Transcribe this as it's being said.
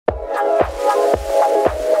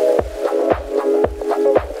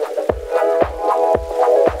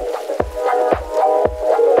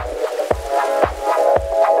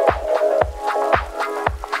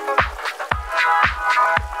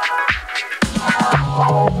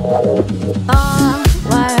Oh,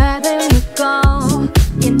 wherever you go,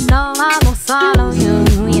 you know I will follow you.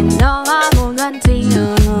 You know I will run to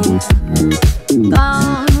you.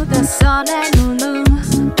 Oh, the sun and moon,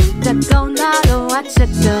 that don't matter what you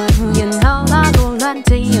do. You know I will run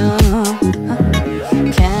to you.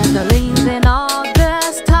 Can't believe in all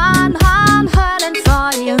this time I'm hurting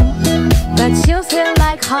for you, but you feel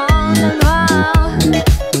like home and wow.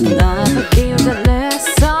 Never feel the list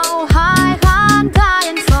so high. I'm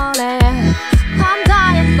dying for it. I'm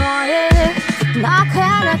dying for it. I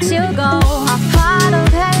can't let you go. I'm quite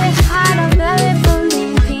okay. I don't let it for me.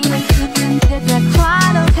 It's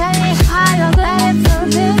quite okay. I don't let it for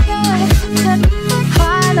me.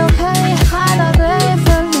 Quite okay. I don't let it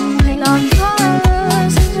for me. Don't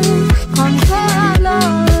trust. I'm quite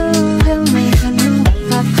alone. Feel me.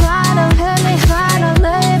 I'm quite okay. I don't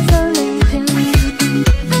let it for me.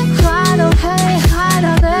 Quite okay. I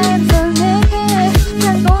don't let it for me.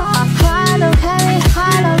 I'm quite okay. I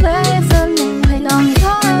don't let it for me. Don't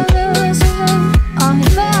trust. I'm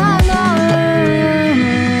quite alone.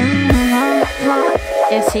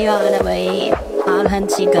 If you are the way, I'll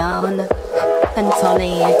hunt you down and follow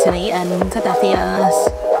you to the end of the earth.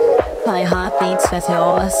 My heart beats with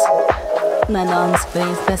yours, my lungs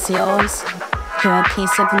breathe with yours. You're a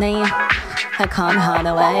piece of me I can't hide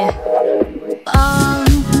away.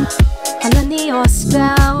 Under your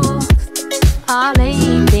spell, I'm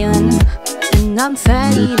leaving and I'm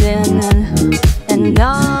fading, and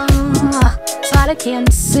but I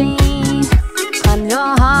can't see on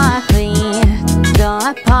your heartbeat. You're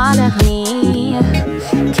a part of me.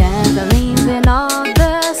 Can't believe in all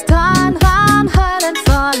this time I'm hurting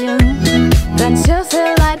for you, but you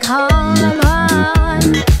feel like home alone.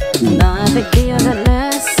 Never feel the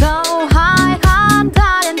list so high. I'm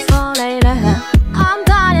dying for later. I'm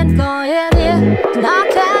dying for it, yeah. I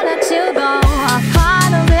can't let you go.